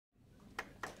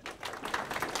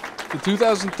The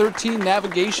 2013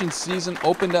 navigation season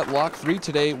opened at Lock 3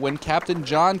 today when Captain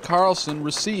John Carlson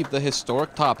received the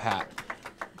historic top hat.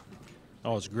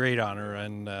 Oh, it's a great honor,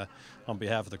 and on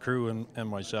behalf of the crew and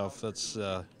myself, it's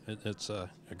a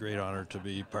great honor to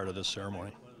be part of this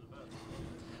ceremony.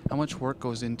 How much work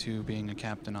goes into being a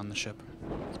captain on the ship?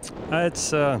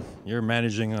 You're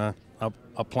managing a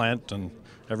plant and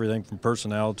everything from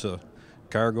personnel to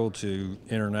cargo to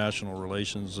international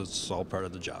relations. It's all part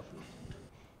of the job.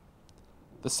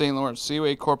 The St. Lawrence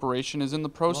Seaway Corporation is in the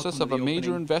process of a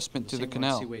major investment to the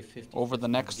canal. Over the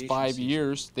next 5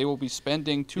 years, they will be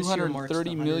spending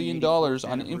 $230 million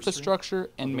on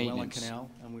infrastructure and maintenance.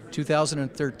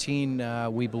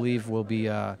 2013, we believe, will be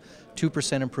a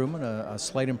 2% improvement, a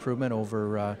slight improvement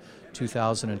over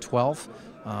 2012.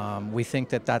 We think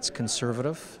that that's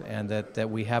conservative and that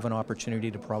we have an opportunity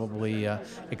to probably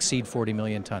exceed 40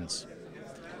 million tons.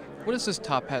 What does this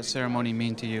top hat ceremony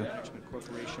mean to you?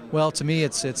 Well, to me,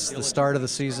 it's the start of the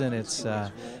season. It's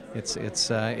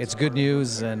good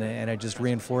news, and it just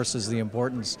reinforces the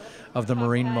importance of the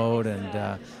marine mode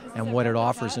and what it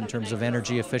offers in terms of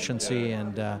energy efficiency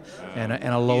and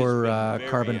a lower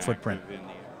carbon footprint.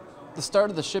 The start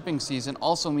of the shipping season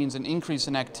also means an increase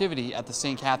in activity at the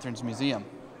St. Catharines Museum.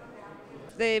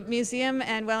 The museum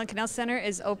and Welland Canal Center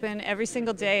is open every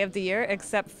single day of the year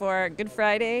except for Good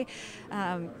Friday,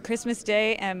 Christmas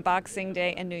Day, and Boxing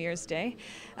Day and New Year's Day.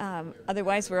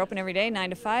 Otherwise, we're open every day, 9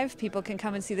 to 5. People can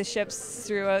come and see the ships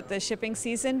throughout the shipping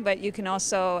season, but you can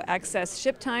also access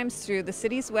ship times through the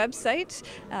city's website,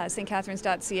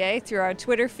 stcatharines.ca, through our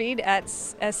Twitter feed at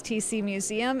STC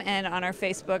Museum, and on our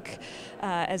Facebook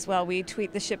as well. We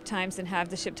tweet the ship times and have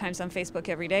the ship times on Facebook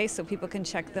every day, so people can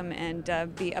check them and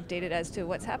be updated as to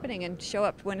what's happening and show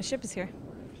up when a ship is here.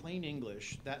 Plain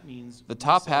English, that means the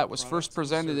top hat was first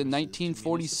presented in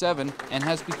 1947 and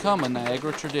has become a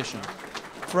Niagara tradition.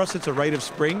 For us, it's a rite of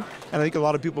spring, and I think a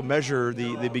lot of people measure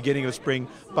the beginning of spring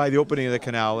by the opening of the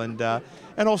canal, and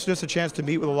also just a chance to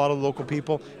meet with a lot of local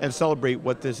people and celebrate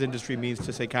what this industry means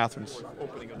to St. Catharines.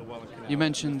 You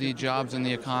mentioned the jobs and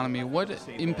the economy. What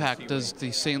impact does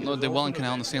the Welland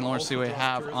Canal and the St. Lawrence Seaway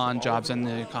have on jobs and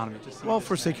the economy? Well,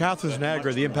 for St. Catharines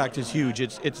Niagara, the impact is huge.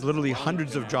 It's literally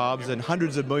hundreds of jobs and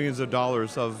hundreds of millions of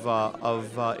dollars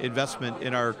of investment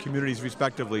in our communities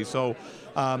respectively. So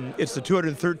it's the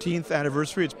 213th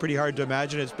anniversary. It's pretty hard to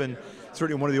imagine. It's been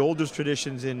certainly one of the oldest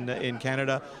traditions in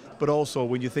Canada. But also,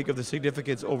 when you think of the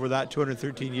significance over that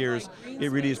 213 years,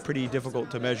 it really is pretty difficult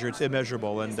to measure. It's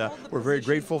immeasurable, and we're very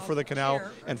grateful for the canal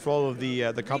and for all of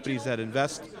the companies that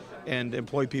invest and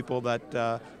employ people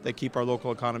that keep our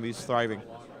local economies thriving.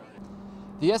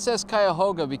 The SS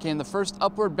Cuyahoga became the first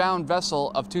upward-bound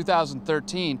vessel of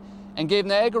 2013 and gave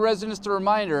Niagara residents the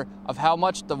reminder of how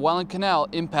much the Welland Canal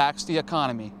impacts the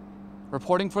economy.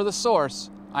 Reporting for The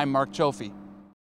Source, I'm Mark Joffe.